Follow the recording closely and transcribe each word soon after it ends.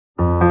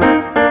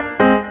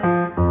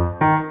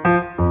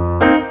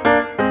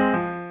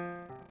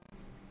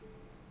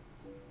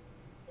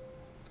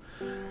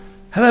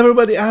Hello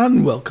everybody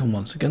and welcome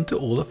once again to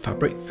all of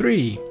Fabric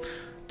 3.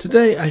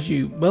 Today, as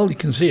you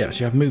can see,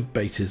 actually I've moved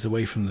bases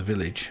away from the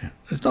village.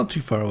 It's not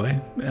too far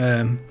away,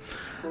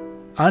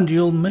 and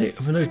you may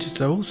have noticed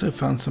I also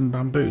found some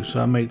bamboo, so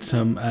I made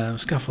some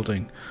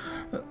scaffolding.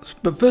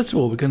 But first of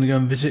all, we're going to go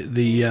and visit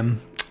the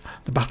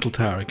battle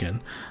tower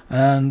again,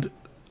 and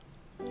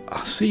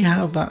I'll see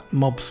how that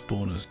mob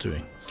spawner's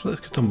doing. So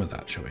let's get on with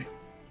that, shall we?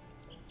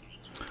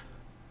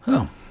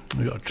 Oh.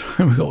 we got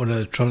one of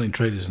those travelling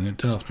traders in it.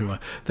 Don't ask me why.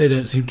 They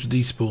don't seem to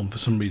despawn for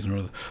some reason or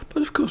other.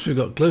 But of course we've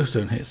got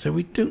glowstone here, so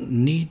we don't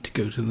need to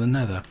go to the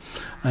nether.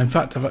 And in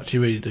fact, I've actually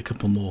raided a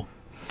couple more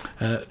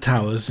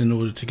towers in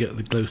order to get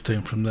the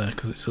glowstone from there,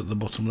 because it's at the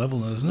bottom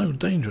level and there's no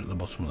danger at the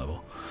bottom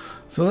level.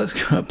 So let's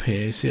go up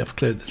here. You see I've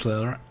cleared this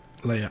layer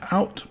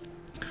out.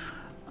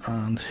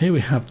 And here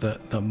we have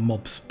the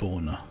mob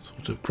spawner,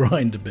 sort of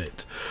grind a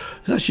bit.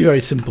 It's actually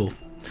very simple.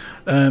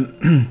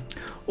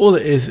 All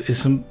it is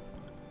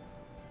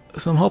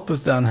some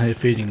hoppers down here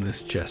feeding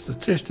this chest. The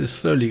chest is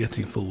slowly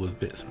getting full with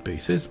bits and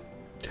pieces.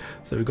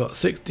 So we've got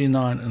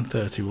 69 and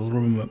 30. We'll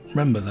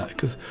remember that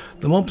because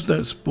the mobs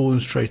don't spawn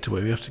straight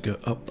away. We have to go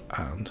up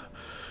and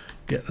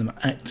get them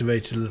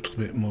activated a little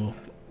bit more.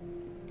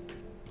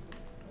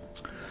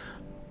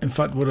 In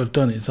fact, what I've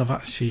done is I've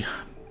actually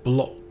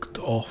blocked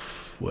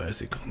off, where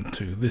has it gone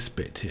to? This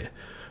bit here.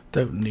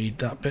 Don't need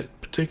that bit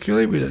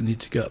particularly. We don't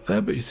need to go up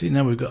there, but you see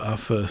now we've got our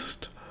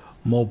first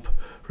mob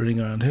running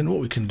around here, and what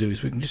we can do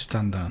is we can just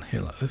stand down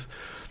here like this,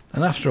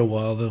 and after a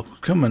while they'll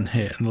come in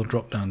here and they'll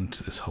drop down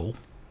into this hole.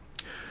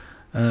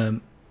 There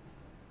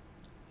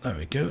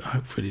we go.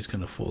 Hopefully he's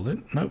going to fall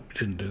in. Nope, we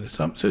didn't do this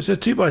time. So it's a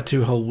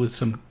 2x2 hole with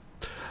some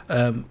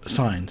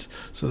signs.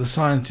 So the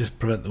signs just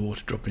prevent the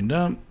water dropping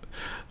down.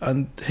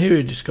 And here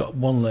we just got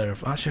one layer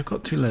of, actually I've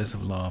got 2 layers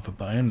of lava,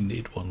 but I only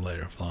need 1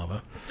 layer of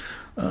lava.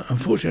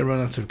 Unfortunately I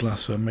ran out of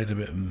glass, so I made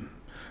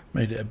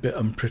it a bit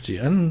unpretty,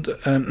 and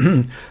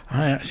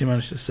I actually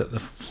managed to set the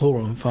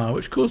floor on fire,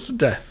 which caused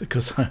death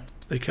because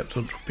they kept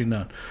on dropping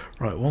down.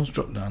 Right, one's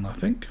dropped down, I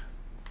think.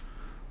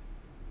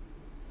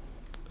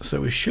 So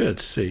we should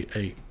see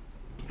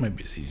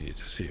maybe it's easier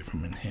to see it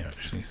from in here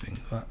actually, things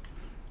like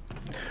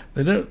that.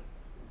 They don't,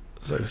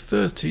 so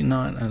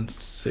 39 and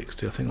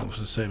 60, I think that was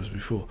the same as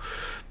before.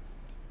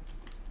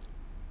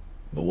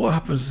 But what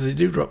happens is they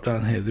do drop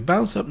down here, they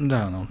bounce up and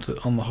down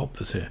on the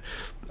hoppers here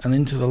and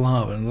into the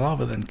lava, and the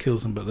lava then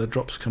kills them, but the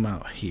drops come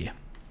out here.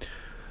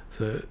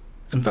 So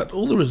in fact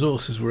all the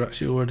resources were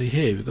actually already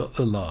here. We've got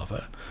the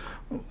lava,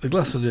 the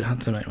glass I had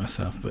to make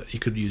myself, but you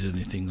could use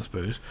anything I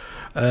suppose,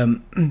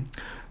 and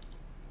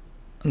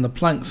the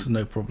planks are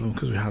no problem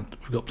because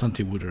we've got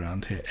plenty of wood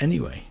around here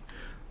anyway.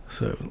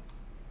 So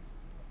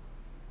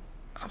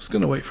I was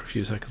going to wait for a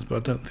few seconds, but I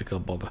don't think I'll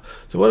bother.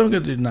 So what I'm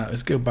going to do now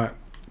is go back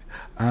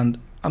and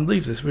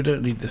leave this. We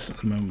don't need this at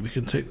the moment. We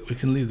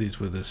can leave these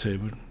with us here.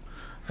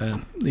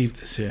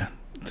 Leave this here.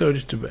 So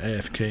just a bit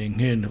AFKing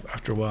here, and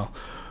after a while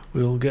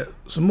we'll get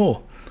some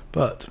more.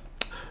 But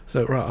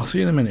so right, I'll see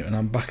you in a minute when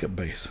I'm back at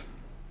base.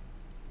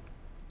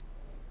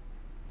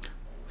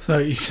 So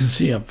you can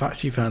see I've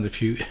actually found a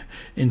few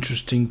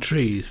interesting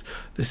trees.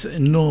 This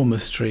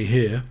enormous tree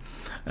here,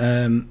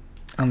 and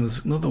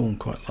there's another one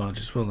quite large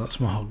as well.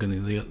 That's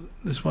mahogany.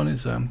 This one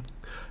is I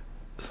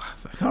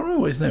can't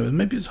remember what his name is.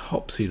 Maybe it's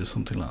hopseed or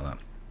something like that.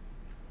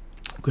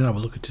 I'm going to have a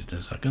look at it in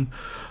a second.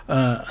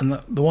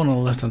 And the one on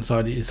the left hand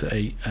side is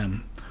a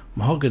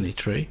mahogany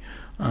tree,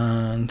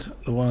 and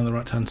the one on the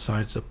right hand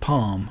side is a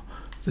palm.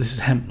 This is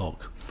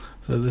hemlock.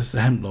 So this is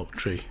a hemlock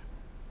tree.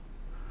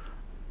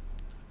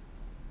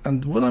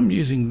 And what I'm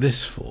using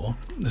this for,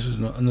 this is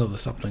another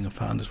sapling I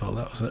found as well.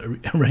 That was a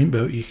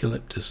rainbow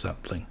eucalyptus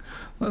sapling.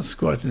 That's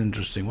quite an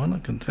interesting one. I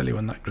can tell you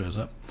when that grows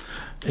up.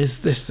 Is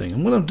this thing,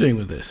 and what I'm doing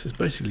with this is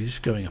basically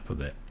just going up a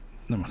bit.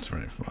 No matter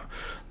very far,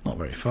 not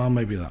very far,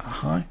 maybe that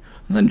high,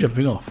 and then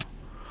jumping off.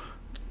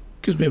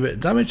 Gives me a bit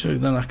of damage, so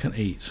then I can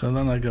eat. So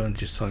then I go and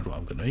decide what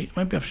I'm going to eat.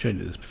 Maybe I've shown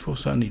you this before.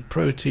 So I need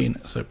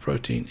protein. So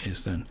protein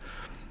is then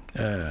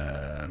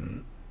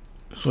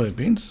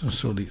soybeans.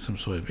 So I'll eat some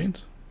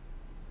soybeans.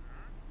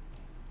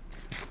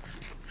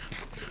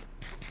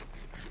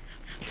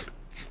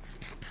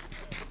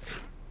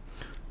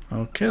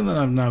 Okay, then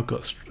I've now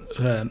got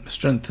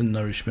strength and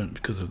nourishment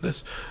because of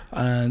this,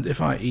 and if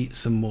I eat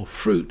some more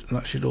fruit,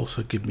 that should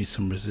also give me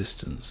some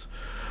resistance.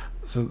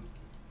 So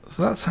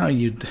that's how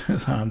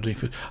I'm doing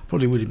food. I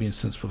probably would have been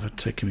sensible for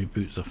taking my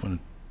boots off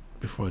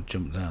before I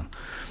jumped down.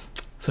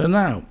 So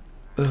now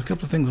there's a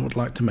couple of things I would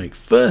like to make.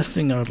 First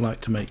thing I would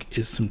like to make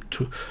is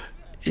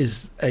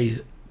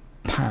a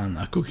pan,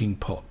 a cooking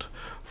pot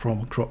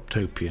from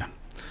Croptopia,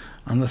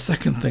 and the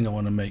second thing I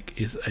want to make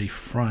is a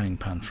frying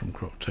pan from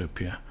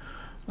Croptopia.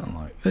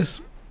 Like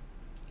this,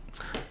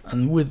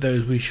 and with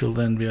those we shall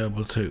then be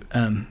able to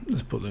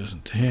let's put those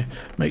into here,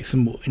 make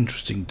some more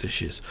interesting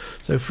dishes.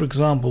 So for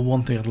example,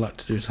 one thing I'd like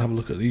to do is have a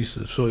look at the use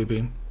of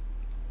soybean,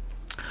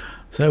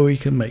 so we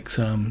can make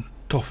some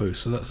tofu.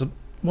 So that's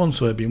one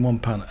soybean, 1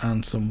 pan,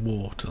 and some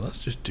water. Let's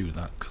just do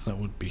that because that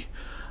would be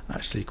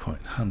actually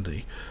quite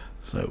handy.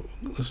 So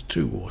there's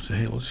 2 water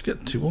here. We'll just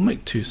get 2. We'll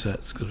make 2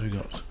 sets because we've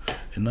got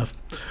enough.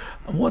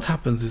 And what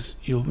happens is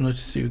you'll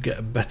notice you get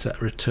a better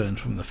return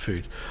from the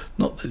food.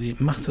 Not that it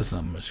matters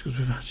that much because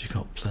we've actually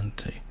got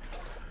plenty.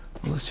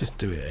 Well, let's just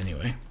do it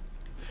anyway.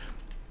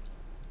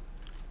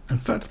 In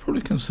fact, I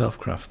probably can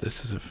self-craft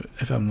this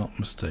if I'm not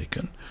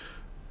mistaken.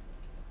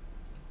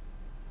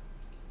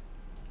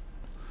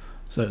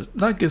 So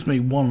that gives me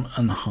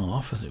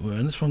 1.5, as it were,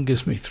 and this one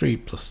gives me 3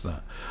 plus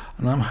that.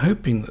 And I'm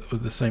hoping that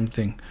with the same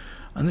thing,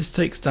 and this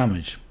takes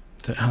damage,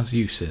 so it has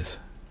uses.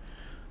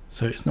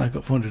 So it's now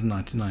got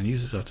 499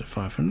 uses out of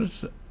 500.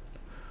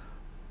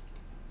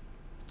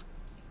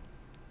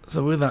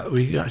 So with that,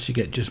 we actually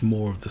get just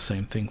more of the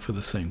same thing for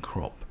the same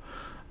crop.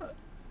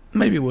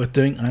 Maybe worth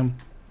doing.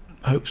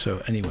 I hope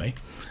so anyway.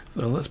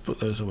 So let's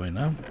put those away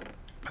now.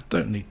 I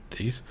don't need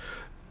these.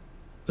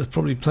 There's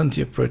probably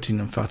plenty of protein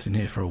and fat in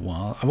here for a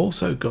while. I've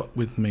also got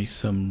with me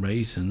some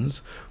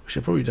raisins, which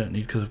I probably don't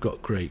need because I've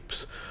got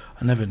grapes.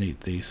 I never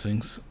need these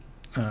things.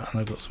 And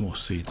I've got some more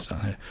seeds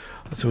down here.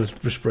 So I was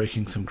just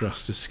breaking some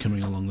grass just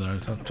coming along there.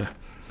 I've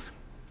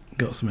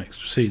got some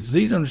extra seeds.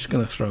 These I'm just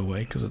going to throw away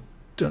because I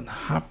don't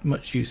have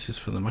much uses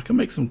for them. I can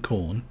make some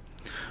corn,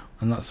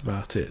 and that's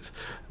about it.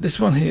 This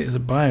one here is a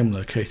biome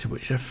locator,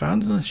 which I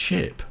found on a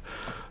ship.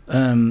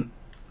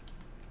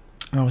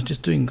 I was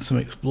just doing some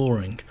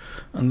exploring,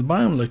 and the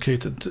biome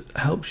locator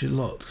helps you a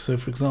lot. So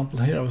for example,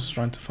 here I was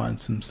trying to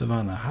find some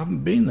savanna. I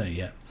haven't been there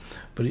yet,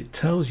 but it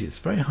tells you. It's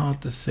very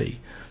hard to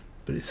see,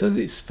 but it says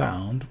it's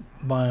found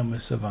biome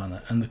of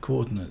savanna and the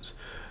coordinates,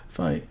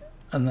 and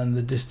then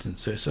the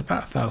distance. So it's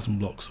about 1,000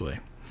 blocks away,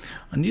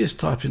 and you just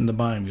type in the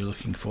biome you're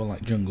looking for,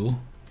 like jungle,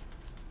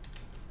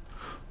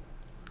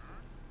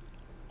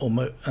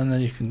 and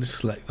then you can just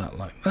select that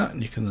like that,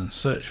 and you can then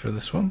search for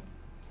this one.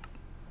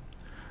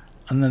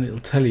 And then it'll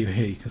tell you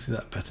here, you can see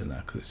that better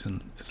now because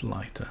it's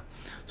lighter.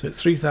 So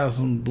it's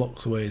 3,000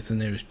 blocks away is the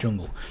nearest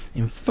jungle.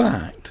 In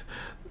fact,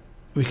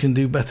 we can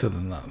do better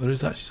than that. There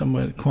is actually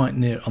somewhere quite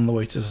near on the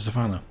way to the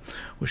savannah,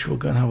 which we'll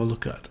go and have a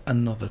look at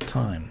another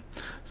time.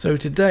 So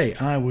today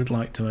I would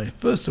like to make,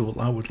 first of all,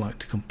 I would like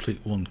to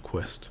complete one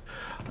quest.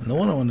 And the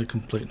one I want to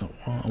complete,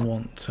 I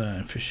want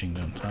fishing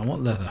done. I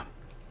want leather.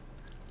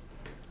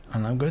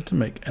 And I'm going to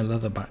make a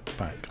leather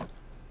backpack.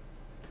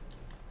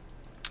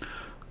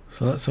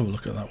 So let's have a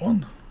look at that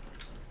one.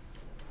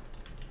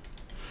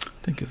 I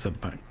think it's a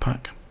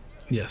backpack.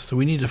 Yes, so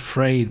we need a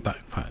frayed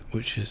backpack,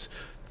 which is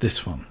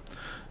this one.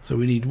 So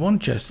we need 1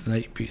 chest and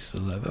 8 pieces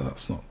of leather.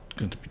 That's not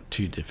going to be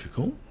too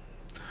difficult.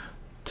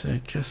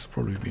 Chests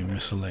probably be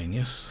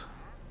miscellaneous.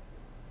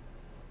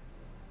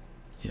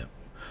 Yep.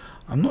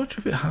 I'm not sure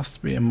if it has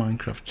to be a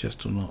Minecraft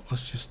chest or not.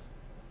 Let's just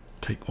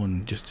take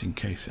one just in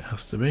case it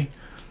has to be.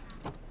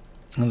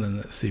 And then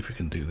let's see if we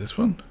can do this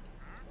one.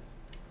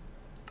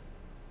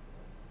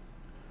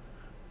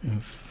 In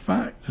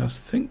fact, I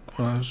think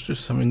when I was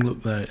just having a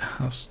look there,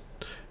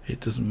 it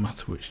doesn't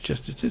matter which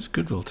chest it is.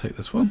 Good, we'll take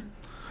this one.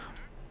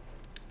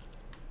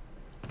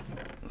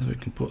 So we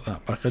can put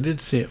that back. I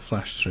did see it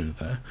flash through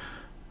there.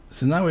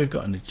 So now we've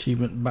got an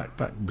achievement,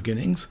 backpack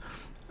beginnings.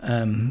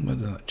 Where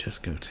did that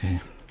chest go to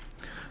here?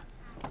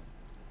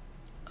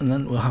 And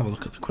then we'll have a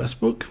look at the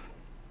quest book.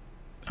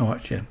 Oh,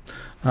 actually,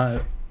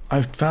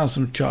 I found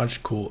some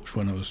charged quartz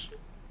when I was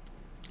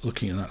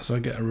looking at that, so I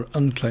get an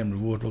unclaimed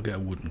reward. We'll get a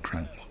wooden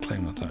crank. We'll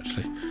claim that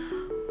actually.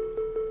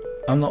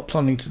 I'm not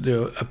planning to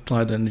do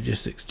applied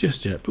energistics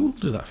just yet, but we'll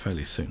do that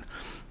fairly soon.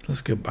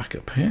 Let's go back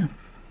up here.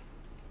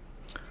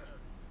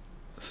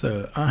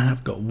 So I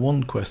have got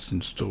 1 quest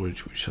in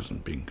storage which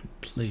hasn't been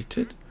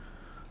completed.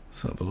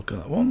 So have a look at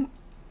that one.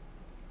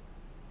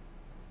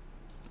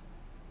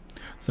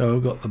 So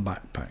I've got the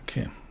backpack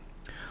here,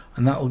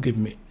 and that will give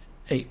me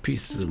 8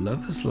 pieces of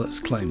leather. So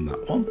let's claim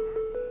that one.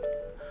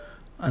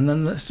 And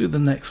then let's do the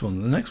next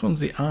one. The next one's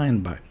the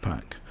iron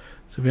backpack.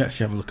 So if we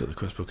actually have a look at the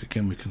quest book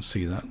again, we can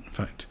see that. In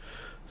fact,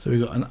 so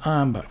we've got an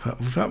iron backpack.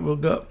 In fact, we'll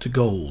go up to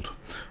gold.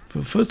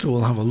 But first of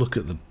all, have a look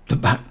at the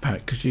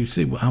backpack, because you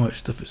see how much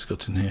stuff it's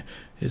got in here.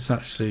 It's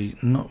actually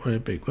not very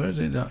big. Where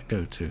did that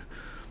go to?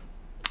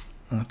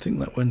 I think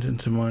that went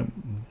into my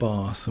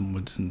bar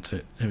somewhere, didn't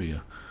it? Here we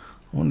go.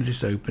 I want to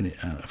just open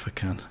it out if I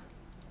can.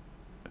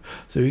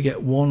 So we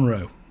get 1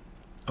 row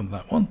of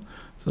that one.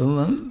 So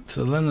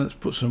then let's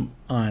put some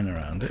iron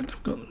around it.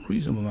 I've got a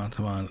reasonable amount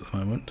of iron at the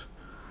moment.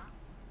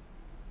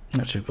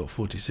 Actually, I've got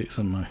 46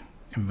 on my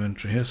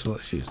inventory here, so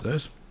let's use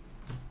those.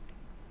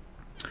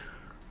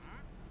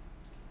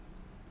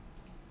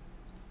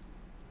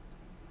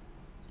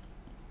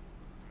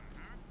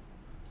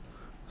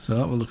 So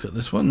have a look at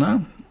this one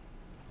now.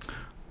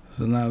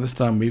 So now this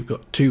time we've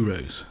got 2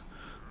 rows.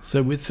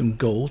 So with some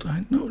gold,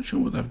 I'm not sure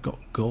whether I've got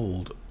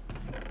gold.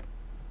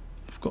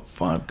 I've got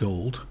 5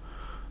 gold.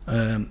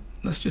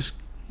 Let's just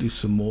do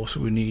some more.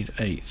 So we need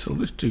 8. So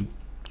let's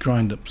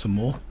grind up some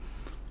more.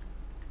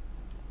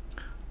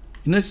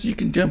 You notice you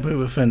can jump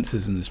over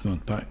fences in this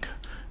mod pack.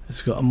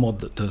 It's got a mod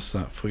that does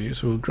that for you.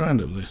 So we'll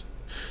grind up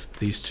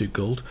these 2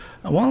 gold.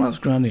 And while that's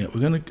grinding up,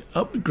 we're going to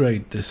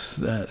upgrade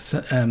this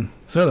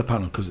solar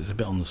panel because it's a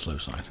bit on the slow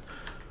side.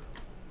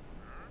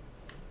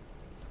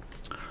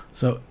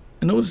 So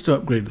in order to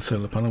upgrade the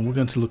solar panel, we're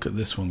going to look at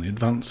this one, the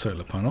advanced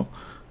solar panel.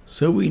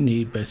 So we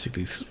need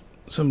basically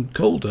some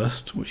coal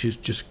dust, which is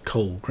just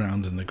coal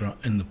ground in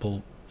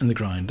the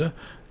grinder,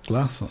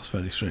 glass, that's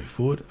fairly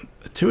straightforward.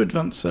 2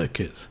 advanced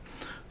circuits,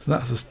 so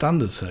that's a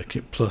standard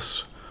circuit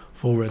plus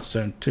 4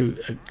 redstone, 2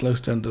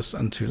 glowstone dust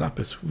and 2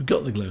 lapis. We've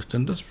got the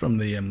glowstone dust from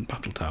the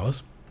battle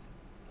towers,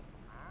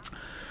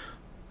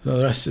 so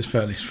the rest is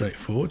fairly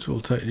straightforward. So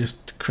we'll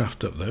just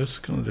craft up those.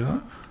 Can I do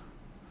that?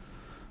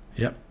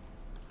 Yep.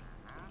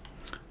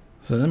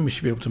 So then we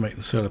should be able to make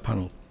the solar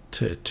panel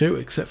tier 2,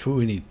 except for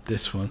we need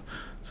this one.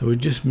 So we're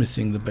just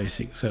missing the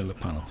basic solar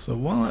panel. So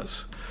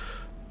what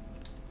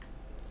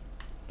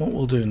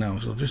we'll do now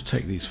is I'll just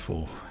take these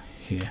 4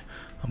 here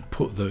and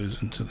put those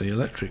into the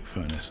electric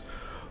furnace.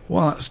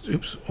 While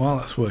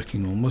that's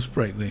working on, let's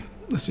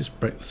just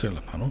break the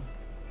solar panel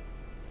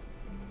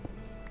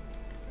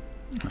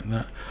like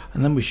that,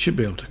 and then we should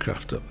be able to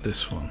craft up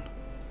this one.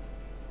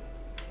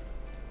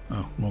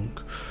 Oh, wrong.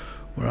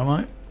 Where am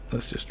I?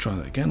 Let's just try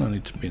that again. I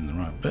need to be in the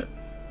right bit.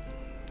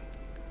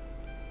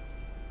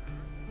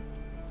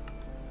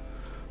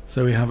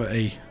 So we have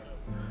an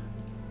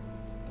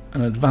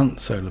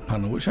advanced solar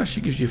panel, which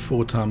actually gives you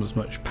 4 times as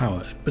much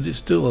power, but it's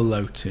still a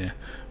low tier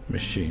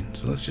machine.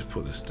 So let's just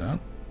put this down.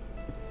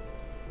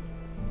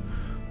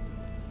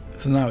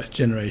 So now it's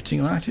generating,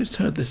 and I just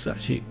heard this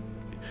actually,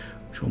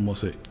 which one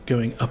was it,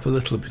 going up a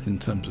little bit in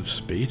terms of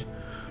speed.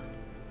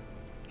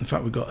 In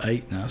fact, we've got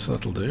 8 now, so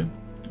that'll do.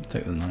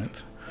 Take the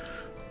 9th.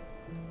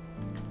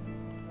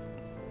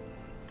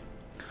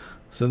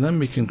 So then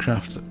we can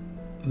craft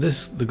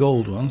the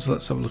gold one. So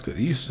let's have a look at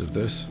the uses of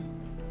this.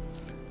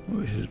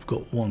 Which has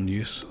got 1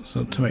 use.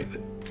 So to make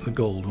the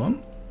gold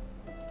one.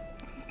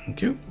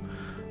 Thank you.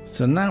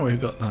 So now we've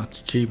got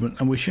that achievement,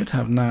 and we should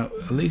have now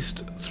at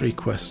least 3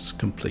 quests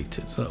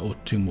completed, or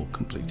 2 more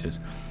completed.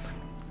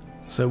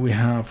 So we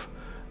have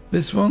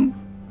this one,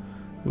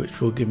 which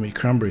will give me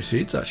cranberry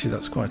seeds. Actually,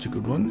 that's quite a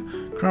good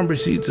one. Cranberry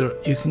seeds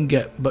you can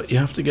get, but you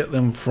have to get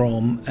them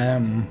from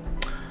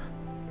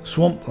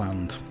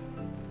swampland.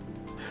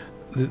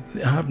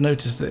 I have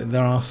noticed that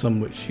there are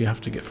some which you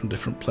have to get from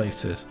different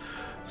places.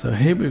 So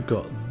here we've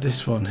got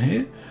this one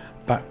here,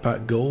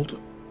 backpack gold,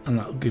 and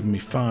that'll give me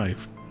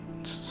 6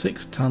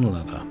 tan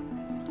leather,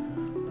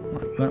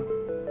 like that.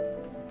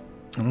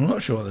 And I'm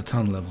not sure what the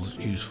tan level is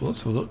used for.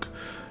 Let's have a look.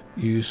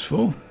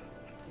 Useful.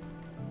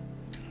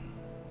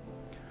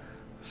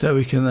 So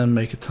we can then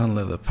make a tan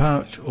leather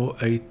pouch or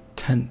a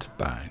tent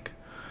bag.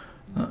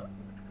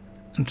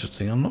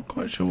 Interesting. I'm not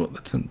quite sure what the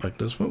tent bag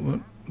does,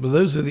 but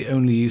those are the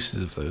only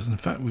uses of those. In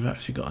fact, we've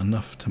actually got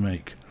enough to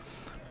make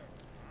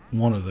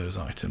one of those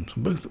items,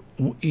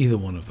 either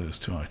one of those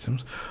 2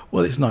 items.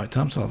 Well, it's night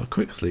time, so I'll have a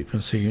quick sleep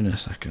and see you in a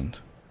second.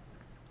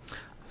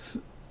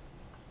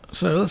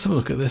 So let's have a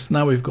look at this.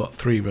 Now we've got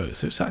 3 rows,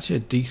 so it's actually a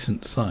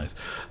decent size.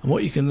 And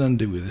what you can then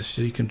do with this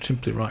is you can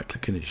simply right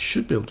click, and it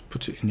should be able to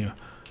put it in your,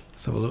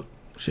 let's have a look,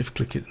 shift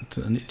click it,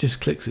 and it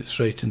just clicks it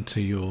straight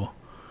into your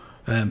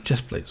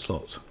chest plate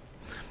slots.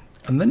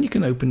 And then you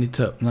can open it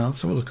up. Now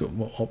let's have a look at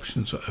what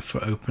options are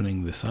for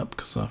opening this up,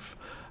 because I've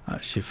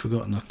actually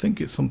forgotten. I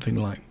think it's something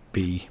like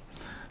B.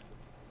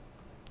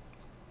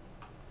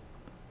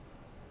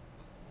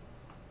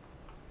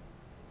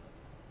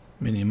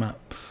 Mini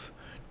maps,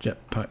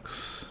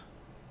 jetpacks,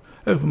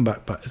 open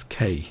backpack is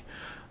K.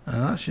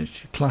 That's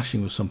actually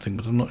clashing with something,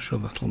 but I'm not sure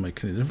that'll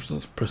make any difference.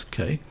 Let's press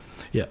K.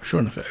 Yeah, sure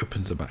enough, it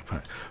opens the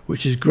backpack,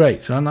 which is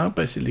great. So I now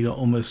basically got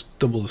almost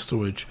double the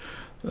storage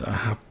that I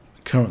have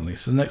currently.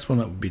 So the next one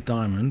up would be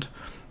diamond.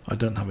 I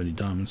don't have any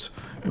diamonds,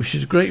 which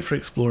is great for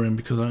exploring,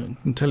 because I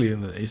can tell you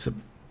that it's a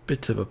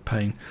bit of a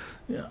pain.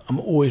 I'm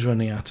always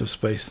running out of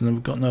space, and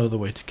I've got no other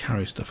way to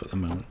carry stuff at the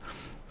moment.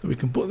 So we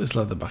can put this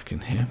leather back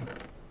in here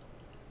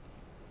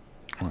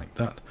like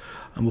that,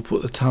 and we'll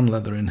put the tan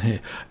leather in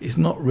here. It's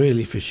not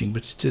really fishing,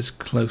 but it is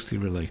closely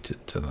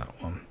related to that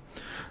one.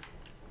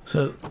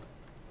 So,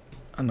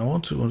 and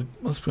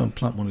let's go and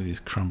plant one of these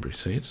cranberry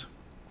seeds.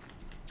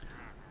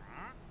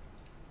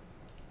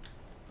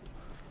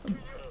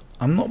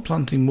 I'm not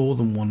planting more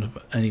than one of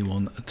any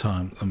one at a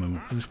time at the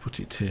moment. I'll just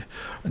put it here,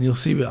 and you'll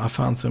see that I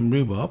found some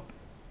rhubarb,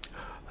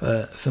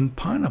 some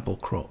pineapple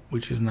crop,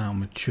 which is now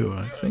mature,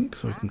 I think,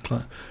 so we can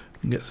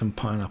get some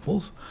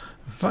pineapples.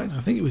 In fact, I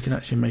think we can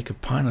actually make a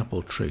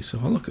pineapple tree. So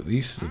if I look at the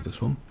uses of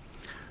this one,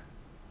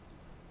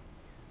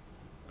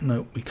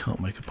 no, we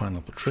can't make a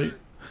pineapple tree,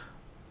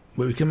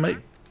 but we can make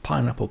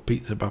pineapple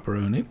pizza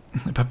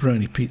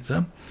pepperoni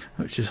pizza,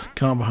 which is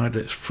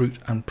carbohydrates, fruit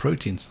and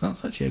protein. So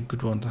that's actually a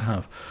good one to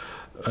have.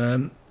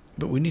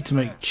 But we need to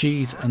make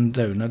cheese and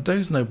dough. Now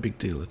dough's no big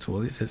deal at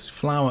all. It says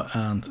flour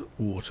and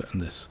water in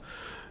this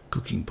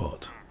cooking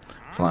pot.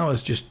 Flour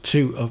is just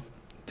 2 of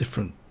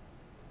different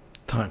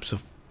types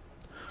of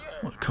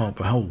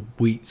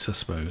wheats, I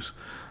suppose,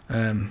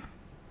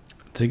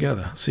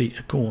 together.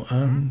 Seeds. What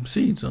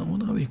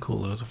do you call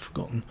those? I've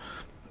forgotten.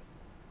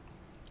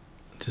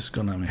 Just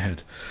gone out of my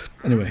head.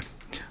 Anyway,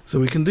 so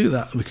we can do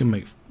that. We can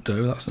make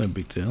dough. That's no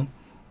big deal.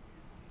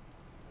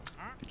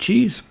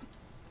 Cheese.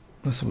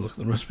 let's have a look at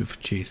the recipe for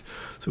cheese.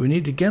 So we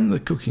need again the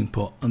cooking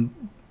pot and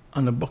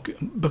a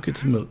bucket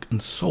of milk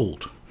and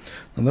salt.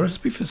 Now the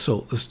recipe for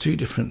salt, there's two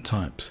different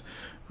types.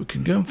 We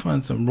can go and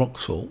find some rock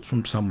salt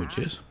from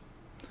sandwiches.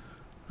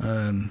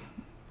 Does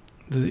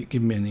it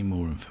give me any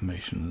more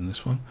information than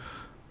this one?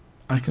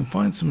 I can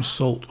find some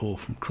salt ore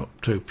from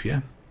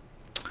Croptopia,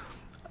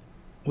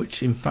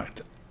 which in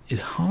fact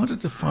is harder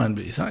to find,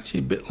 but it's actually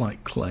a bit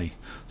like clay.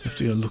 So you have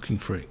to go looking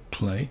for it,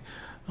 clay.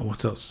 And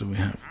what else do we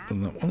have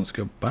from that one? Let's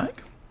go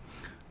back.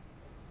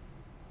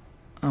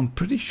 I'm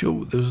pretty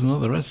sure there's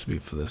another recipe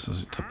for this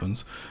as it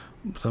happens,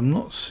 but I'm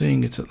not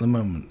seeing it at the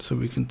moment. So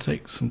we can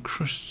take some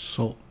crushed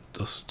salt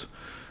dust,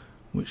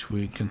 which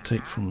we can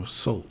take from a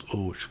salt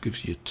ore, which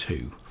gives you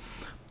 2.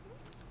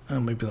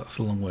 And maybe that's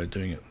a long way of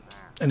doing it.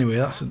 Anyway,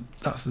 that's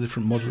a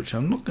different mod, which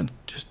I'm not going to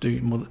just do.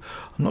 I'm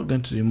not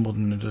going to do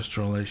modern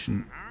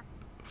industrialization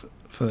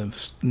for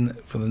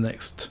the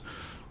next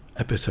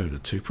episode or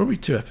 2. Probably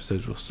 2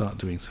 episodes. We'll start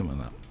doing some of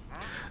that.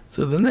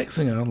 So the next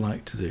thing I'd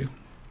like to do,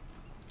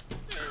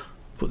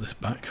 put this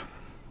back.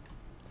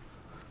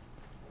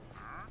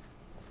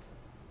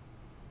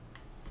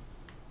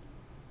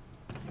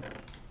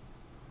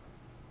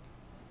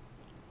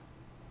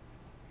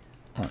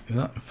 Like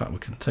that. In fact, we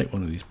can take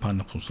one of these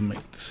pineapples and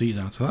make the seed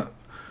out of that.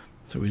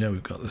 So we know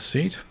we've got the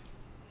seed.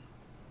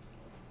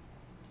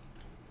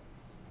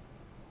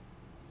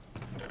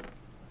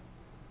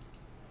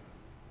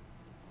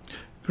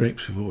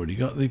 Grapes we've already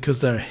got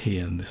because they're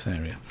here in this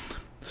area.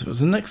 So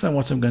the next time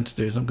what I'm going to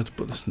do is I'm going to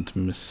put this into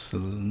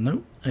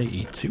no,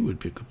 AE2 would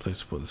be a good place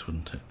to put this,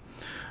 wouldn't it?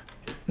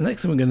 The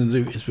next thing we're going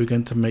to do is we're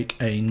going to make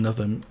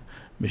another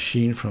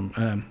machine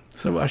from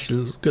so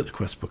actually look at the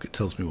quest book, it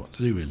tells me what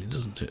to do really,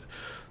 doesn't it?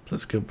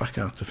 Let's go back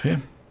out of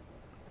here.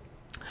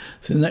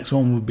 So the next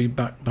one would be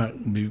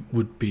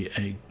would be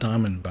a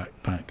diamond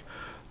backpack.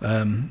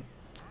 I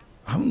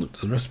haven't looked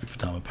at the recipe for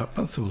diamond backpack.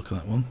 Let's have a look at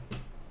that one.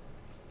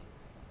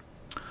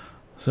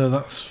 So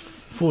that's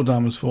 4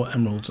 diamonds, 4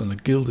 emeralds, and a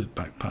gilded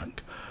backpack.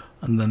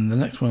 And then the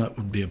next one up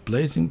would be a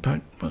blazing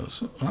pack. Well,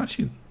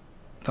 actually,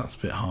 that's a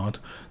bit hard.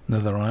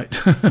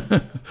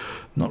 Netherite.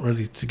 Not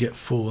ready to get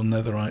full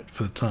netherite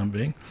for the time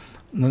being.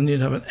 And then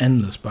you'd have an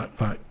endless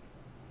backpack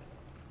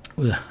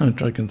with a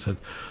dragon's head.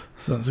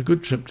 So that's a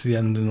good trip to the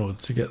end in order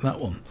to get that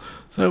one.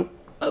 So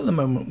at the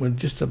moment we're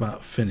just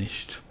about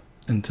finished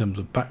in terms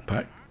of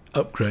backpack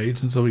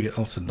upgrades, and so we get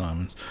lots of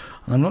diamonds.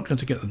 And I'm not going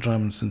to get the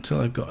diamonds until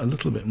I've got a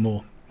little bit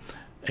more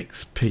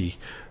XP.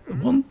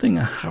 One thing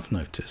I have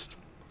noticed,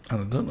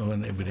 and I don't know if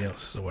anybody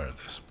else is aware of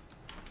this.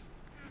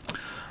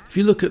 If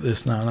you look at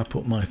this now and I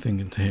put my thing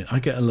into here, I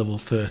get a level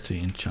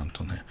 30 enchant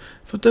on here.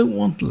 If I don't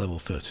want a level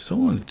 30, so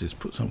all I need to do is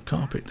put some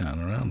carpet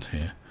down around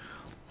here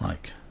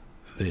like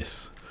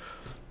this.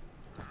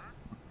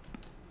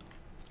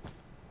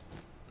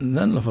 And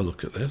then if I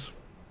look at this,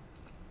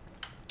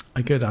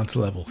 I go down to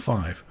level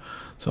 5,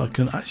 so I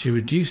can actually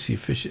reduce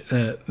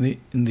the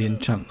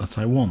enchant that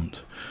I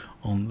want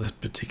on this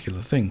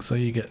particular thing. So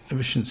you get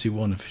efficiency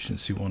 1, or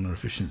efficiency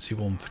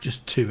 1 for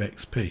just 2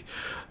 XP.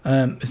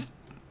 It's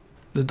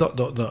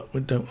the ... we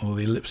don't, or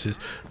the ellipses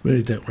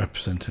really don't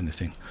represent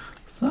anything.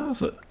 So that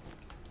was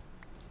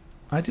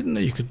I didn't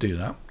know you could do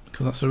that,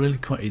 because that's a really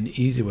quite an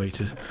easy way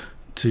to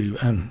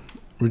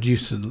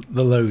reduce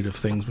the load of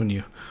things when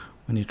you're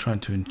trying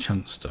to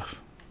enchant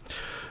stuff.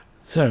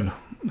 So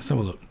let's have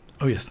a look.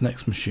 Oh yes,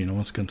 next machine. I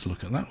was going to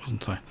look at that,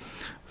 wasn't I?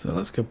 So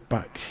let's go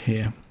back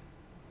here.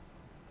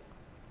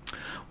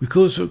 We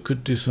also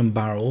could do some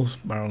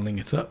barreling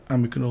it up,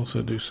 and we can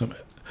also do some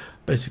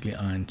basically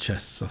iron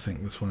chests. I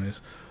think this one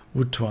is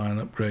wood to iron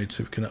upgrade,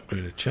 so we can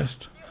upgrade a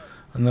chest,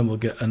 and then we'll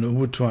get a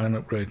wood to iron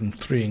upgrade and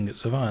 3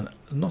 ingots of iron.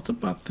 Not a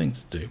bad thing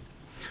to do.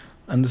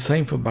 And the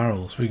same for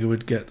barrels. We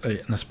would get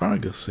an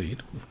asparagus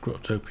seed with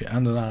Croptopia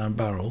and an iron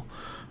barrel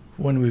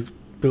when we've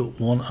built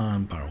 1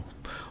 iron barrel.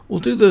 We'll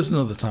do those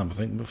another time, I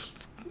think,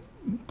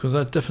 because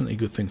they're definitely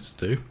good things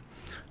to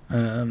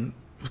do.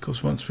 Of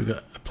course, once we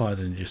get applied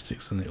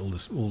logistics, then it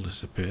all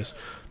disappears.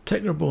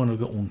 Tech Reborn,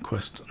 I've got 1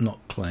 quest not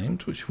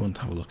claimed, which we want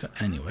to have a look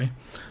at anyway.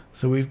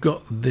 So we've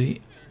got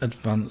the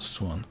advanced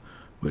one,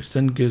 which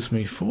then gives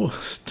me 4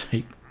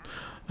 steak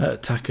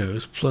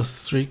tacos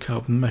plus 3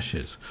 carbon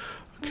meshes.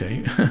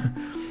 Okay,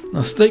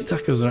 now steak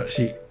tacos are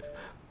actually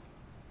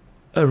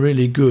a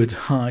really good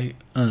high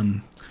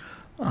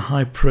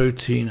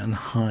protein and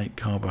high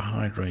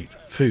carbohydrate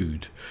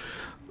food.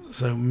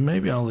 So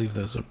maybe I'll leave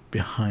those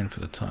behind for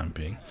the time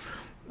being.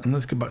 And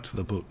let's go back to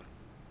the book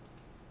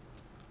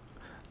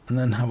and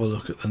then have a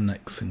look at the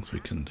next things we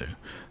can do.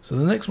 So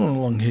the next one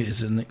along here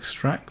is an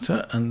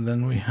extractor, and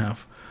then we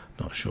have,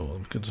 not sure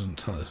because it doesn't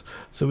tell us.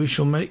 So we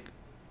shall make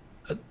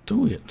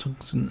we get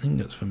tungsten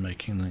ingots for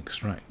making an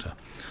extractor.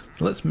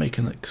 So let's make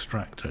an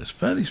extractor. It's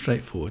fairly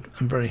straightforward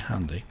and very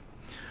handy.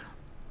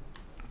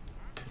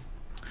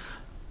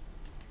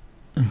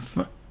 In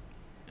fact,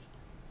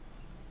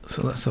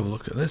 so let's have a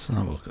look at this and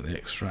have a look at the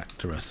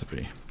extractor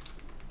recipe.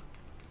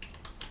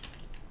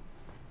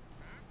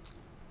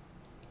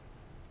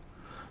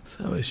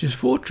 So it's just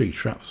 4 tree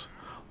traps,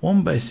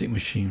 1 basic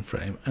machine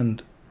frame,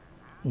 and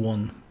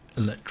 1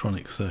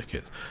 electronic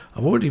circuits.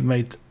 I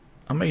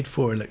made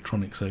 4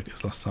 electronic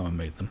circuits last time I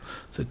made them,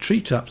 so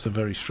tree taps are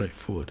very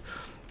straightforward.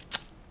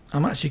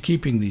 I'm actually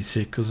keeping these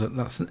here because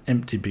that's an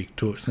empty big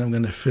torch, and I'm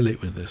going to fill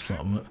it with this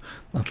lot.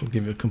 That'll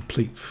give you a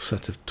complete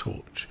set of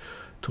torches.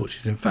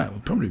 In fact,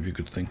 would probably be a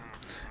good thing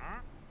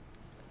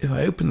if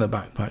I open the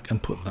backpack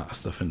and put that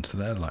stuff into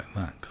there like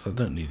that, because I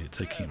don't need it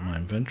taking up my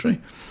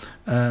inventory.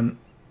 In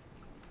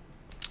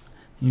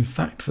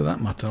fact, for that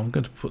matter, I'm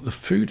going to put the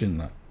food in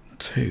that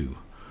too.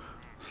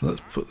 So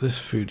let's put this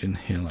food in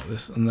here like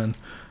this, and then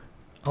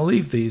I'll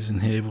leave these in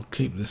here. We'll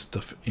keep this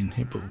stuff in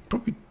here, but we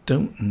probably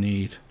don't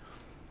need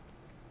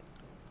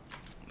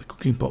the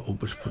cooking pot. We'll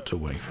just put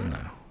away for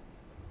now,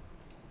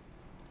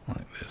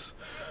 like this.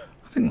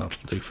 I think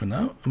that'll do for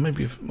now. And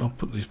maybe if I'll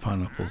put these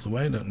pineapples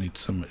away. I don't need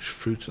so much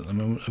fruit at the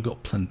moment. I've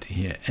got plenty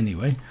here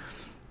anyway.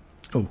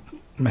 Oh,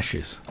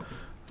 meshes.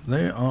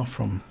 They are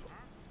from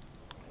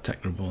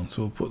Tech Reborn,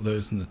 so we'll put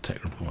those in the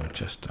Tech Reborn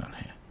chest down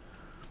here,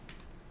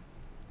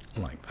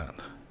 like that.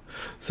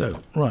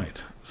 So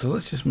right, so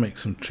let's just make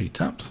some tree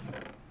taps.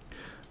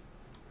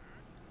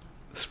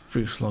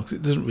 Spruce logs.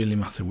 It doesn't really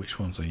matter which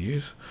ones I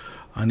use.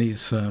 I need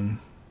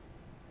some.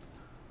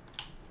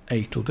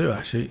 8 will do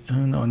actually.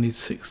 Oh no, I need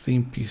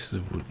 16 pieces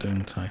of wood,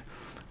 don't I,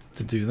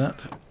 to do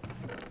that?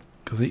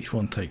 Because each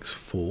one takes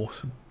 4.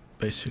 So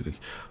basically,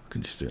 I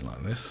can just do it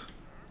like this.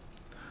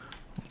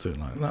 I'll do it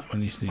like that. We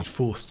need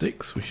 4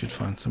 sticks. We should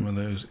find some of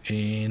those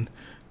in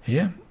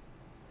here.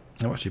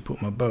 I've actually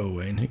put my bow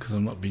away in here because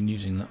I've not been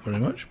using that very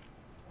much.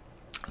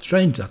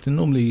 Strange that I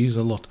normally use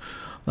a lot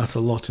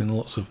in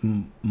lots of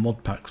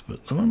mod packs, but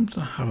at the moment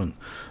I haven't.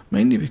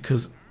 Mainly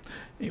because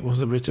it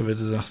was a bit of a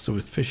disaster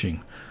with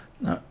fishing.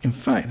 Now, in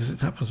fact, as it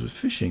happens with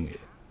fishing,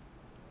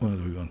 what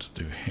do we want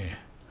to do here?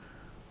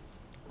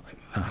 Like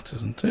that,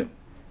 isn't it?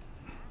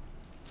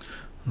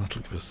 And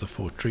that'll give us the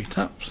 4 tree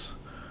taps.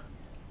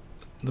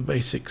 The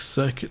basic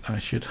circuit I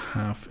should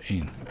have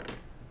in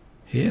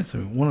here.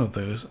 So one of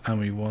those, and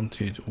we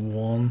wanted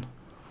one.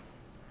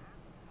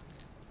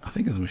 I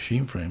think the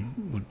machine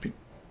frame would be,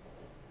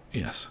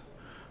 yes,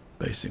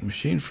 basic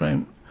machine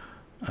frame,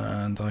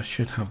 and I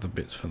should have the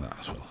bits for that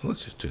as well. So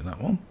let's just do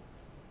that one.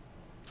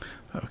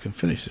 We can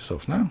finish this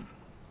off now.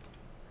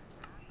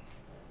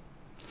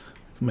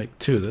 I can make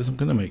 2 of those. I'm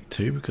going to make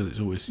 2 because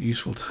it's always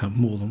useful to have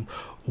more than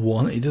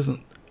one. It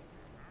doesn't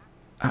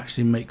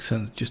actually make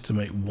sense just to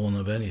make 1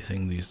 of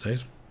anything these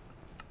days.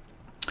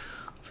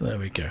 So there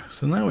we go.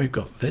 So now we've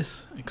got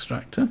this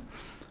extractor.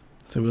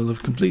 So we'll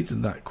have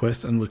completed that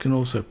quest, and we can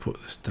also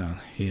put this down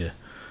here.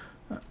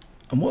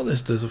 And what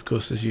this does, of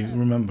course, as you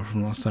remember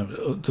from last time,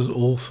 it does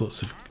all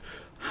sorts of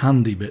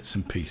handy bits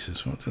and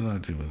pieces. What did I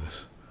do with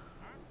this?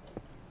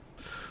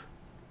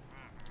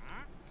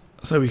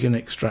 So we can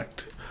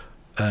extract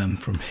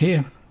from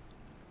here.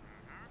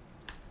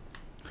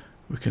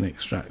 We can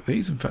extract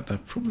these. In fact,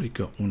 I've probably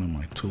got one of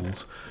my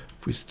tools.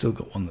 If we've still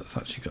got one that's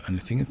actually got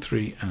anything in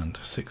 3 and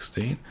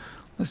 16,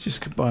 let's just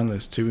combine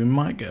those 2. We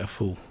might get a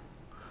full,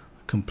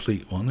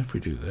 complete one if we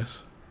do this.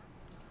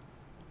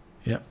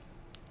 Yep.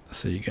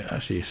 So you get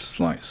actually a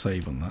slight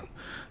save on that.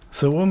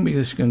 So when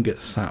we're just going to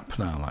get sap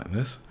now like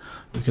this,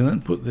 we can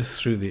then put this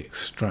through the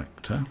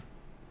extractor.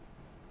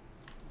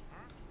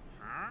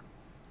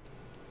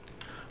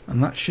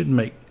 And that should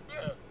make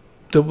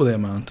double the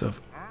amount of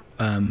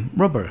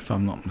rubber, if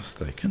I'm not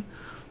mistaken.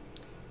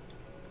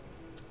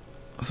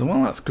 So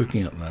while that's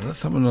cooking up there,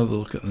 let's have another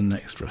look at the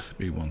next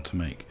recipe we want to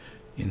make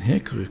in here,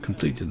 because we've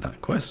completed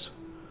that quest.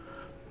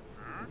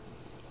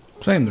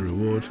 Claim the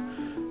reward,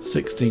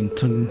 16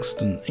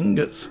 tungsten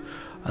ingots,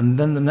 and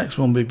then the next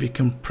one will be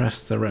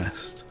compress the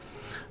rest.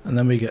 And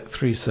then we get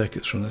 3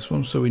 circuits from this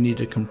one, so we need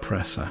a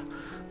compressor.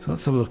 So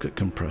let's have a look at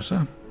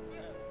compressor.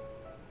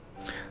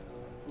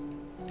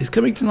 It's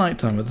coming to night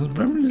time, but there's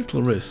very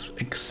little risk,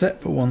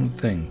 except for one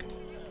thing,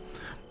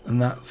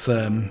 and that's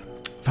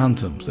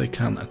phantoms. They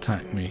can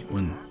attack me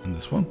when in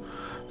this one.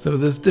 So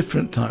there's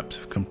different types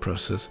of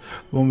compressors.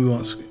 The one we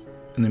want is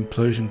an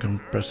implosion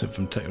compressor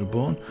from Tech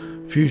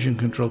Reborn, fusion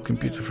control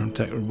computer from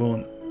Tech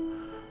Reborn,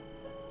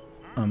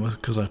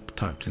 because I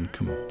typed in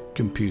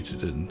computer,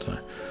 didn't I?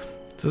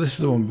 So this is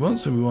the one we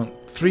want. So we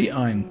want 3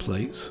 iron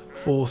plates,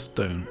 4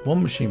 stone,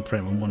 1 machine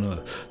frame, and 1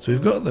 other. So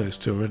we've got those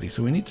 2 already.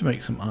 So we need to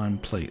make some iron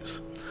plates.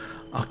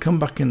 I'll come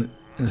back in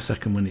a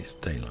second when it's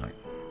daylight.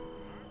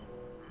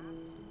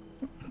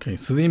 Okay,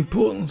 so the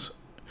importance,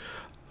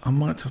 I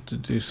might have to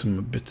do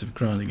a bit of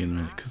grinding in a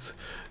minute, because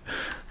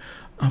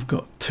I've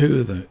got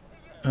 2 of them.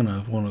 Oh no,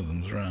 one of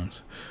them's round,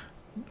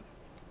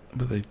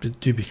 but they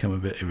do become a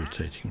bit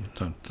irritating from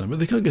time to time. But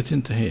they can't get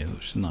into here,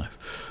 which is nice.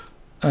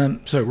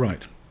 So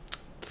right,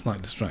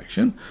 slight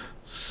distraction.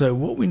 So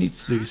what we need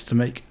to do is to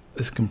make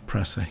this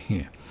compressor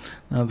here.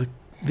 Now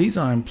these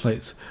iron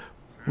plates,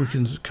 we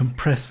can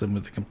compress them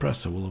with the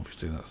compressor. Well,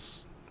 obviously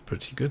that's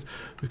pretty good.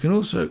 We can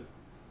also,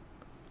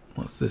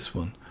 what's this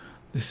one?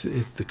 This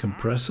is the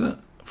compressor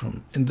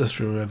from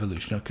Industrial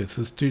Revolution. Okay,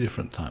 so there's 2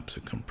 different types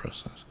of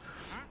compressors.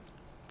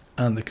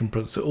 and the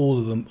compressor. All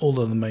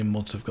of the main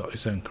mods have got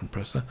its own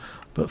compressor.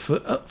 But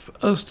for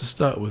us to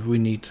start with, we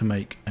need to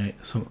make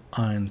some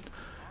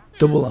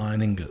double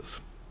iron ingots.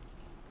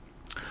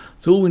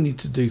 So all we need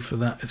to do for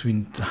that is we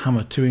need to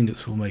hammer 2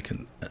 ingots. We'll make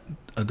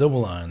a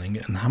double iron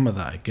ingot and hammer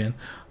that again.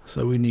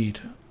 So we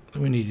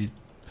needed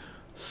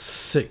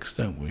 6,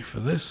 don't we, for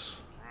this?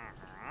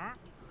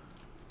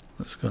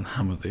 Let's go and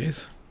hammer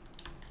these.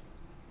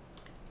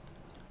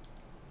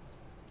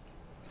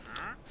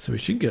 So we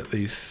should get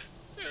these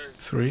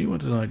 3.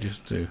 What did I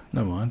just do?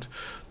 Never mind.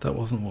 That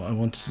wasn't what I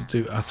wanted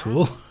to do at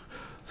all.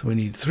 So we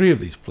need 3 of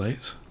these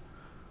plates.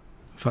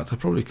 In fact, I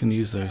probably can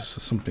use those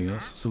for something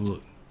else. Let's have a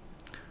look.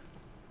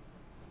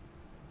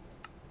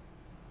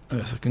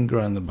 Yes, I can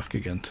grind them back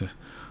again to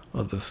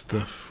other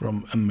stuff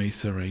from a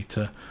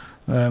macerator.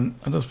 I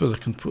don't suppose I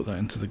can put that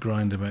into the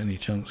grinder by any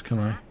chance, can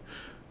I?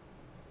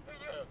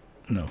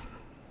 No,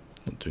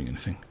 not doing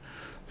anything.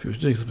 If it was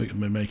doing something, it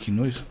would be making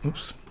noise.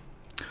 Oops.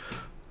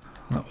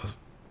 That was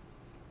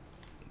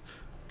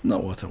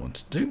not what I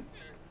wanted to do.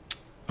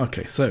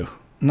 Okay, so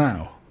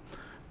now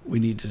we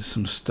needed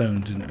some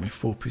stone, didn't we?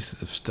 4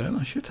 pieces of stone.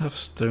 I should have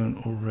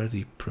stone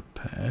already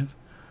prepared.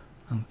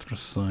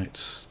 Anthracite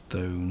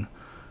stone.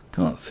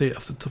 Can't see it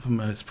off the top of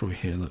my head. It's probably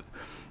here. Look,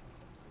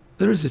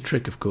 there is a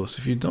trick, of course.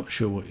 If you're not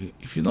sure what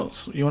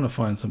you want to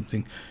find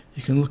something,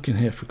 you can look in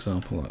here, for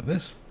example, like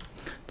this.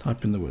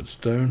 Type in the word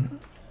stone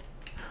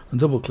and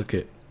double click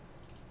it,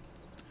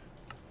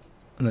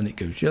 and then it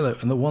goes yellow.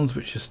 And the ones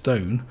which are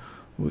stone,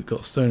 we've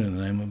got stone in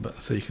the name,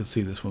 but so you can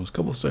see this one's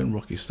cobblestone,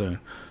 rocky stone,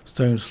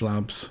 stone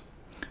slabs,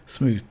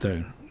 smooth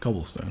stone,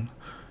 cobblestone.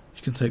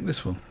 You can take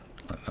this one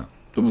like that,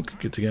 double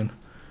click it again,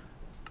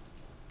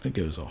 it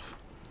goes off.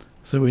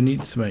 So we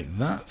need to make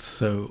that,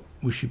 so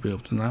we should be able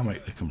to now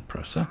make the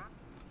compressor.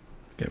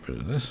 Get rid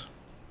of this.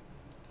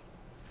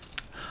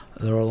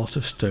 There are a lot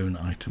of stone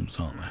items,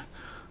 aren't there?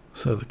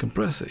 So the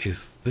compressor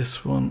is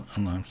this one,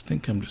 and I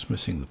think I'm just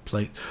missing the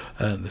plate,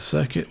 the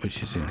circuit,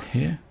 which is in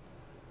here.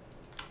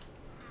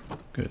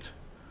 Good.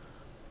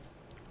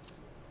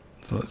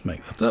 So let's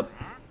make that up.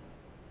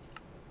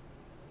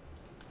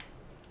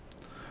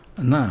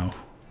 And now,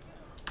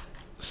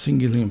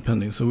 singularly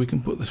impending, so we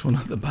can put this one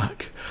at the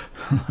back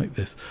like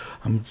this.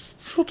 I'm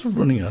sort of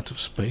running out of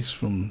space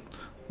from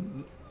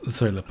the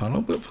solar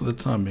panel, but for the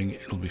time being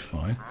it'll be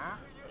fine.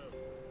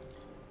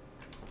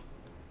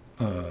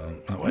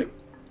 That way.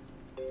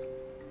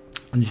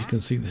 And you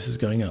can see this is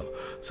going up.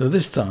 So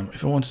this time,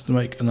 if I wanted to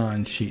make an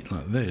iron sheet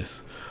like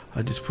this,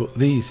 I just put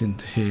these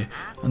into here,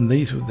 and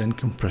these would then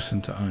compress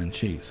into iron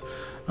sheets.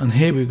 And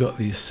here we've got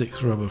these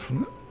 6 rubber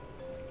from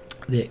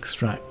the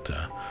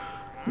Extractor,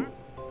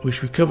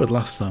 which we covered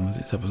last time as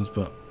it happens,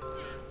 but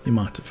you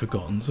might have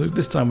forgotten. So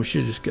this time we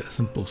should just get a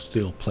simple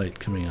steel plate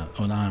coming out,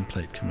 or an iron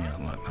plate coming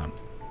out like that.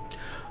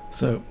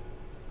 So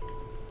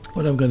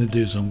what I'm going to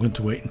do is I'm going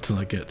to wait until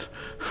I get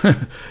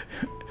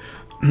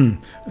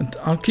and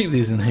I'll keep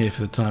these in here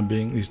for the time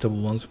being, these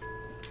double ones.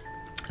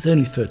 It's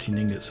only 13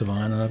 ingots of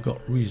iron, and I've got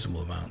a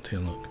reasonable amount here,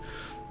 look.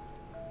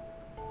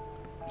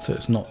 So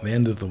it's not the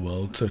end of the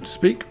world, so to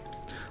speak.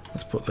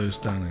 Let's put those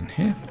down in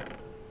here.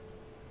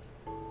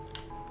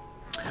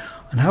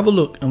 And have a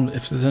look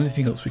if there's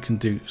anything else we can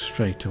do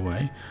straight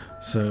away.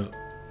 So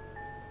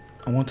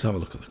I want to have a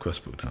look at the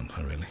quest book, don't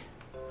I, really?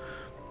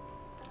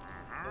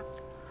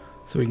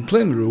 So we can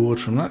claim the reward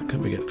from that,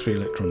 because we get 3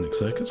 electronic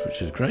circuits,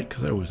 which is great,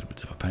 because they're always a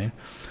bit of a pain.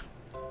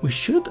 We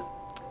should...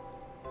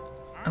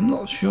 I'm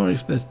not sure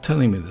if they're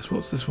telling me this.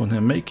 What's this one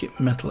here? Make it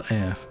metal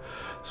AF.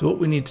 So what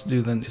we need to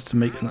do then is to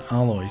make an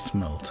alloy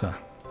smelter.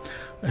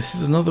 This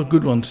is another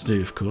good one to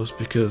do, of course,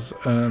 because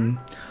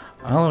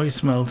alloy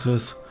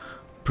smelters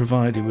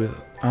provide you with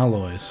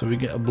alloys, so we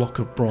get a block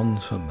of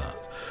bronze from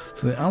that.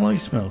 So the alloy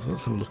smelter,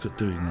 let's have a look at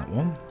doing that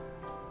one.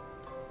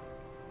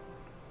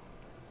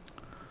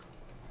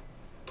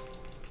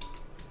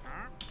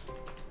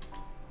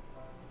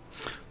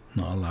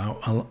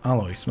 Not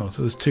alloy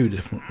smelter. There's 2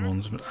 different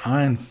ones, but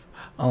iron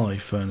alloy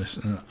furnace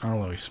and an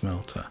alloy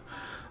smelter.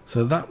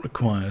 So that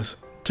requires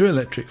 2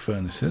 electric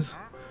furnaces.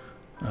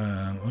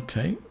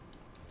 Okay.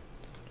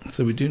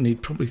 So we do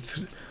need probably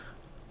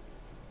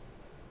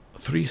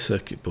 3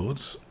 circuit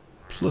boards,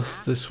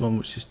 plus this one,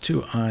 which is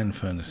 2 iron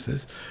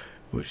furnaces,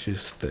 which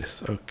is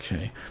this.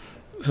 Okay.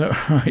 So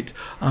right,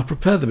 I'll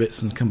prepare the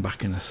bits and come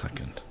back in a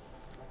second.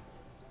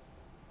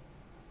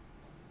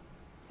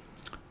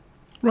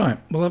 Right,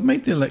 well, I've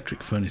made the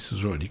electric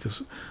furnaces already,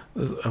 because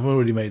I've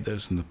already made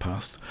those in the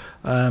past.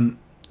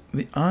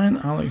 The iron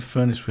alloy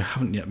furnace we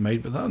haven't yet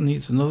made, but that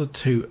needs another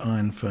 2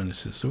 iron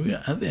furnaces. So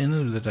at the end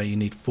of the day, you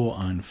need 4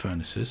 iron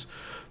furnaces,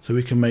 so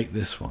we can make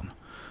this one.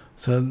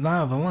 So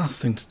now the last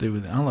thing to do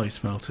with the alloy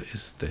smelter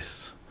is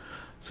this.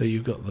 So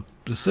you've got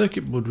the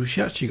circuit board, which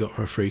you actually got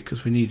for free,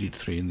 because we needed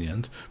 3 in the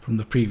end from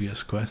the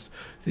previous quest.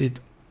 The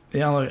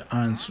iron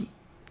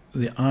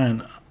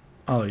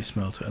alloy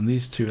smelter and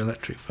these 2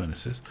 electric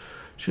furnaces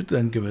should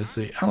then give us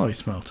the alloy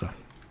smelter.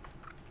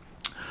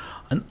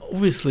 And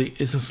obviously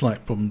it's a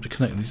slight problem to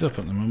connect these up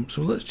at the moment,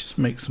 so let's just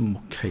make some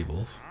more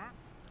cables.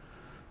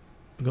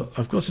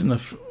 I've got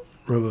enough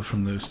rubber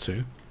from those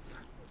 2.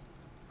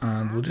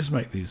 and we'll just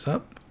make these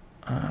up.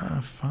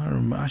 If I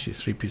remember, actually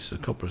it's 3 pieces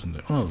of copper, isn't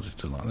it? Oh, I'll just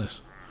do it like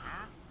this.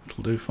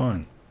 It'll do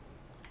fine.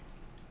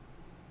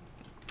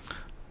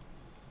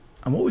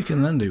 And what we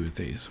can then do with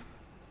these,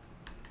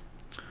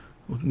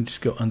 we can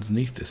just go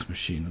underneath this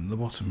machine at the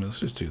bottom. Let's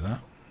just do that.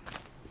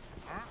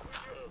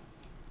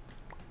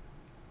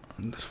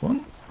 And this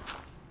one.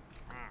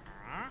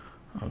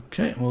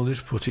 Okay, we'll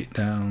just put it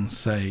down,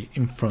 say,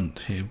 in front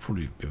here.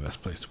 Probably be the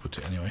best place to put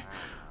it anyway.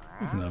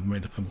 We can have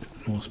made up a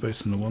bit more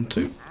space than I want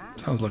to.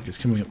 Sounds like it's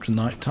coming up to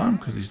night time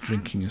because he's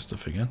drinking his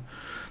stuff again.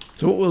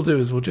 So what we'll do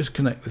is we'll just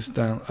connect this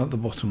down at the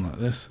bottom like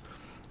this,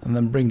 and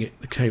then bring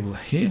the cable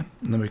here,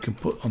 and then we can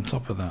put on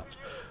top of that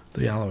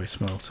the alloy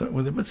smelter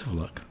with a bit of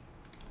luck.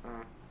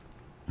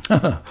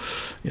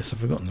 Yes, I've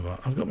forgotten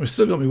about.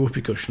 Still got my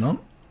whoopee cushion on.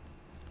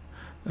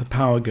 The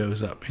power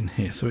goes up in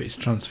here, so it's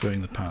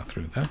transferring the power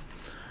through there.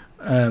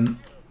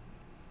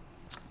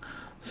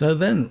 So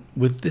then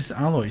with this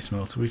alloy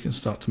smelter we can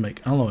start to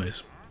make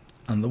alloys,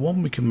 and the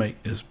one we can make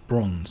is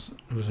bronze.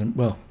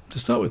 Well, to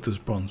start with there's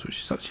bronze, which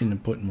is actually an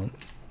important one.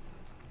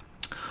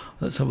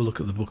 Let's have a look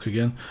at the book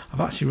again.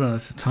 I've actually run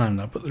out of time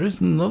now, but there is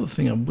another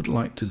thing I would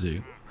like to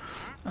do,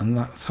 and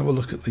that's have a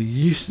look at the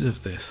uses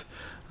of this,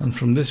 and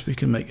from this we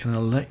can make an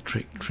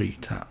electric tree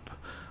tap,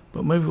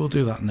 but maybe we'll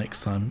do that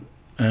next time,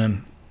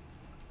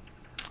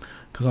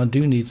 because I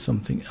do need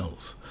something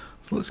else.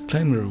 So let's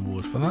claim the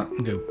reward for that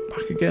and go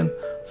back again.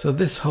 So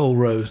this whole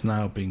row is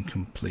now being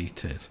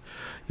completed.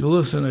 You'll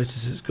also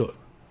notice it's got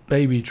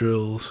baby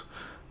drills,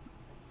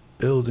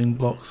 building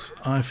blocks,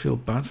 I feel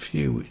bad for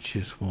you, which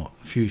is what?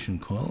 Fusion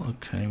coil.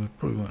 Okay, we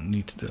probably won't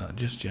need to do that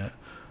just yet.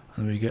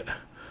 And we get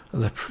a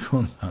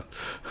leprechaun out.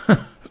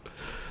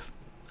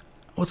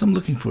 What I'm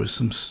looking for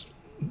is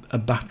a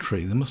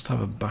battery. They must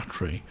have a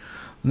battery.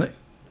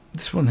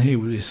 This one here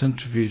with the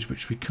centrifuge,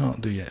 which we can't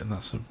do yet, and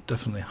that's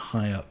definitely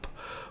high up.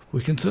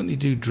 We can certainly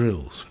do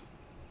drills.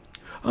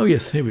 Oh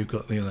yes, here we've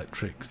got the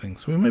electric thing.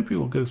 So maybe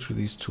we'll go through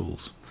these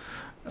tools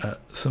at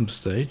some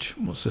stage.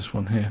 What's this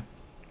one here?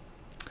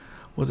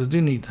 What I do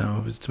need,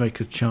 however, is to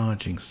make a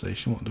charging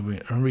station. What do we?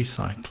 A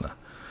recycler.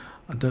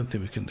 I don't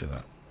think we can do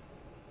that.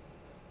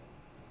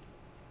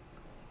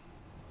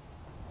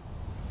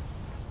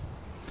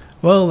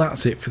 Well,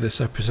 that's it for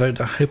this episode.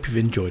 I hope you've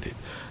enjoyed it.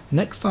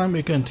 Next time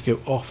we're going to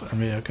go off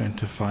and we are going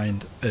to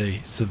find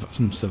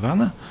some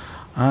savanna,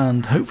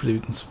 and hopefully we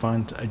can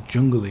find a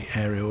jungly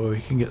area where we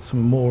can get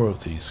some more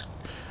of these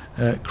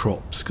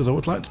crops, because I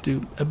would like to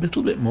do a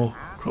little bit more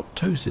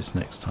croptosis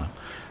next time.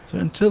 So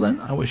until then,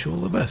 I wish you all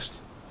the best.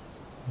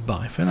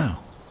 Bye for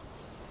now.